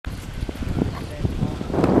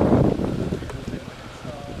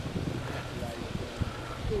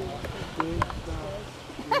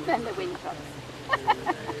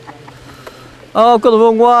Oh, I've got the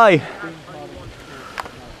wrong way.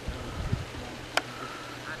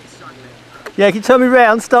 Yeah, can you turn me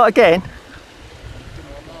round, start again?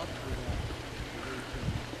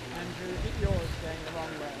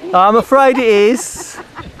 I'm afraid it is.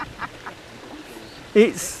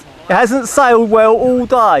 It hasn't sailed well all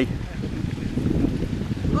day.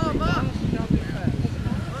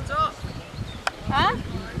 Huh?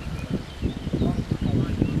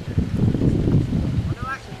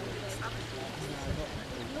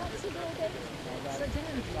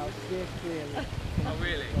 Oh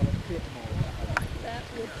really?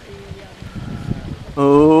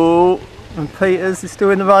 Oh, and Peters is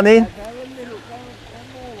still in the running.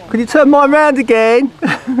 Can you turn mine round again?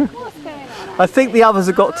 What's going on? I think the others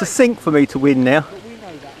have got to sink for me to win now.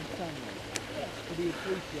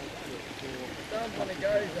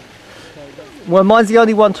 Well, mine's the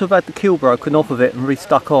only one to have had the keel broken off of it and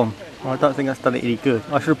re-stuck on. I don't think that's done it any good.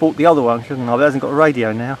 I should have bought the other one, shouldn't I? But it hasn't got a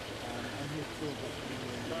radio now.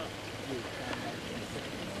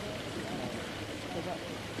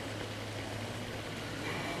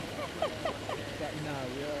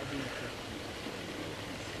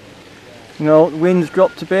 No, the wind's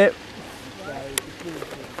dropped a bit.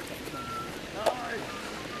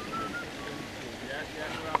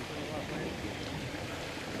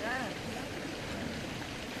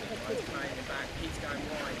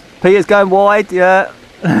 Peter's going wide, yeah.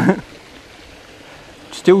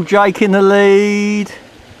 Still Jake in the lead.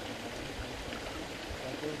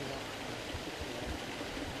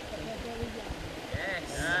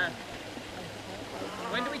 Yes.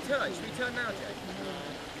 When do we turn? Should we turn now, Jake?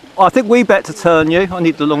 I think we better turn you. I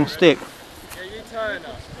need the long stick. Yeah, you turn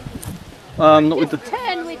us. Not with the. Just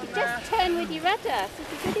turn with your rudder.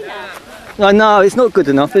 This is good enough. I know it's not good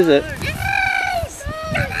enough, is it? Yes!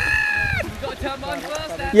 You've got to turn mine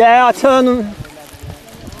first, then. Yeah, I turn them.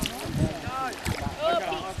 Oh,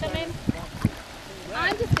 Pete's coming.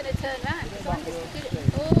 I'm just going to turn round because I'm just good at.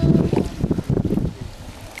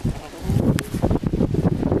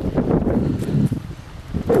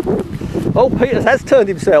 Oh, Peters has turned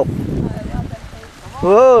himself.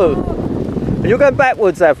 Whoa! And you're going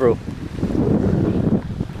backwards, Avril.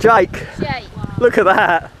 Jake, Jake. look at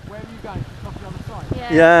that. Where are you going? Crossing on the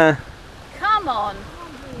side? Yeah. Come on.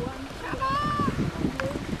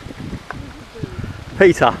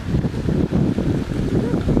 Peter.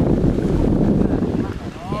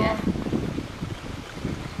 Yeah.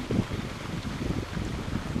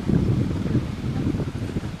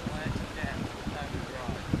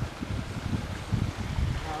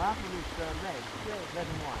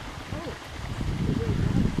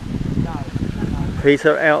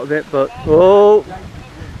 Peter out of it, but oh,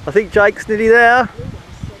 I think Jake's nearly there.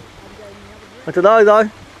 I don't know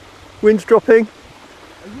though. Wind's dropping.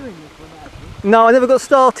 No, I never got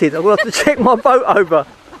started. I'm going to have to check my boat over.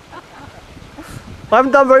 I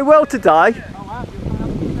haven't done very well today. Come on,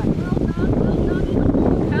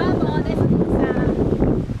 this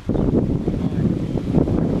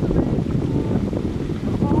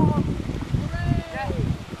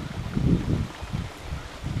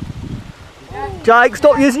Jake,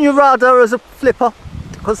 stop using your rudder as a flipper.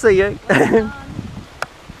 I can see you.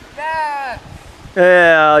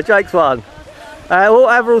 Yeah, Jake's won. Well,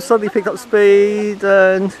 Avril suddenly picked up speed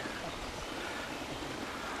and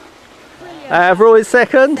Avril is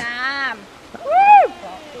second. Sam.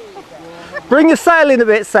 Bring your sail in a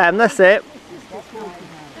bit, Sam, that's it.